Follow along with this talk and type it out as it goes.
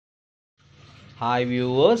Hi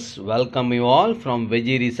viewers, welcome you all from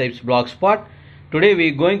Veggie Recipes Blogspot. Today we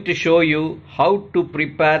are going to show you how to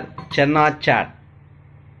prepare Chana Chaat.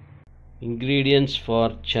 Ingredients for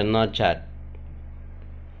Chana Chaat.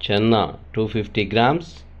 Chana 250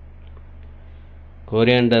 grams,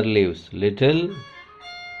 coriander leaves little,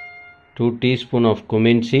 2 teaspoon of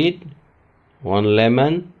cumin seed, 1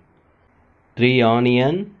 lemon, 3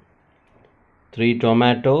 onion, 3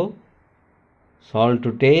 tomato, salt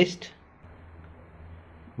to taste,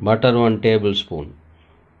 butter 1 tablespoon,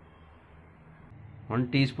 1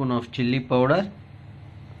 teaspoon of chili powder,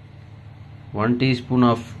 1 teaspoon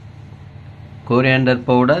of coriander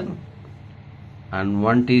powder and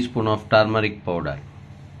 1 teaspoon of turmeric powder.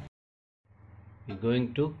 We are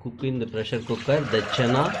going to cook in the pressure cooker the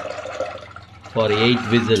chana for 8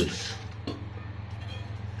 whistles.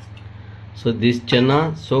 So this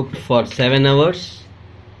chana soaked for 7 hours.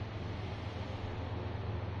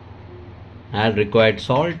 Add required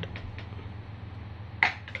salt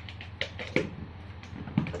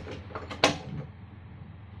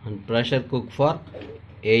and pressure cook for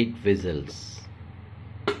 8 whistles.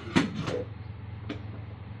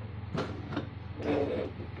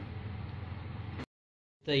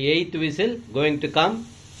 The 8th whistle going to come.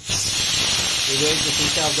 We are going to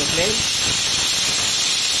switch off the flame.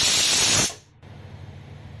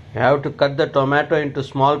 You have to cut the tomato into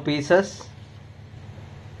small pieces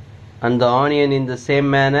and the onion in the same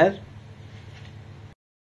manner.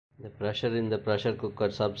 The pressure in the pressure cooker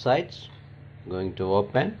subsides. Going to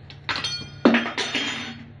open.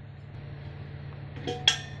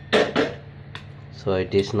 So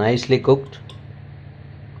it is nicely cooked.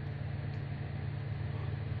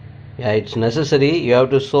 Yeah, it's necessary. You have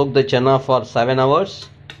to soak the chana for 7 hours.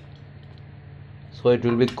 So it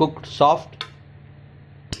will be cooked soft.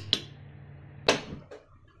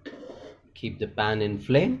 Keep the pan in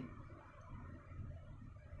flame.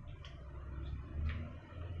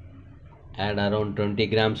 Add around 20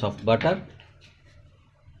 grams of butter.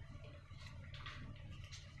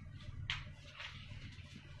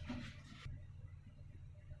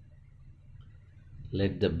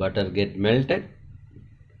 Let the butter get melted.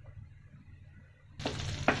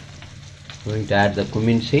 Going to add the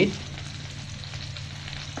cumin seed.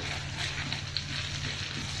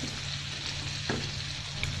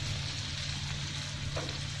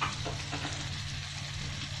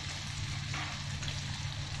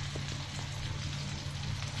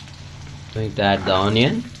 Going to add the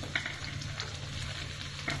onion.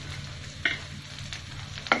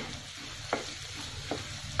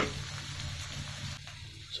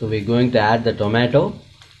 So we're going to add the tomato.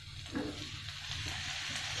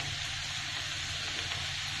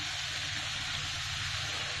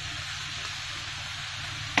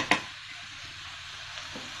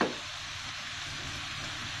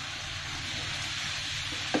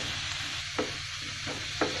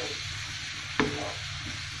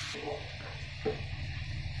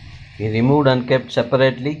 We removed and kept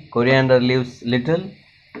separately coriander leaves little,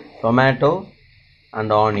 tomato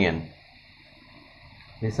and onion.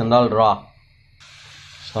 This and all raw.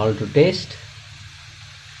 Salt to taste.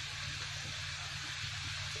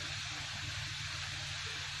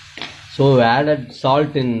 So we added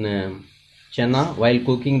salt in chana while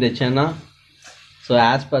cooking the chana. So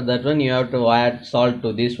as per that one you have to add salt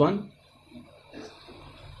to this one.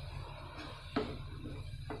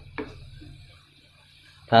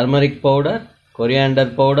 Turmeric powder, coriander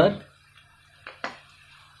powder,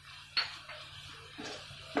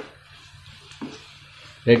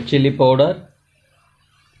 red chili powder,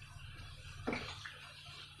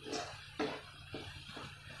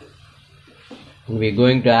 and we are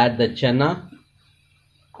going to add the chana.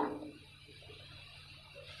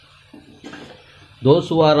 Those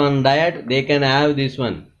who are on diet, they can have this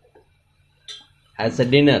one as a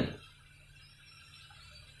dinner.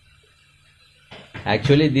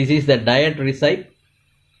 Actually, this is the diet recipe.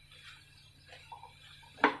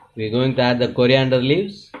 We are going to add the coriander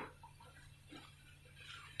leaves.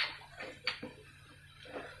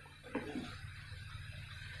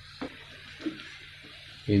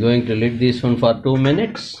 We are going to leave this one for 2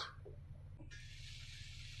 minutes.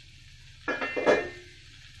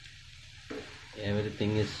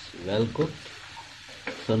 Everything is well cooked.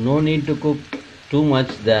 So no need to cook too much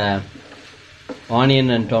the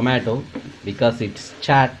onion and tomato because it's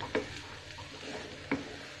chaat.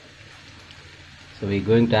 So we're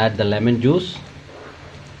going to add the lemon juice.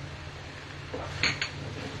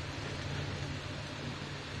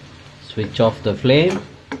 Switch off the flame.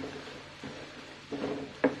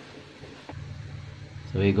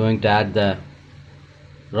 So we're going to add the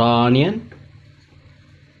raw onion.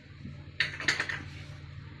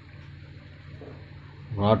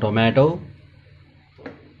 raw tomato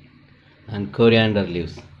and coriander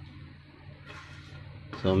leaves.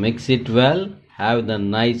 So mix it well, have the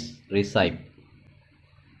nice recipe.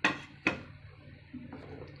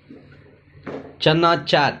 Chana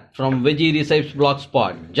Chat from Veggie Recipes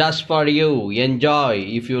Blogspot, just for you. Enjoy.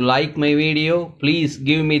 If you like my video, please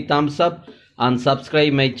give me thumbs up and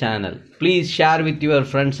subscribe my channel. Please share with your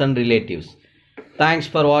friends and relatives. Thanks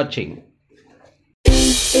for watching.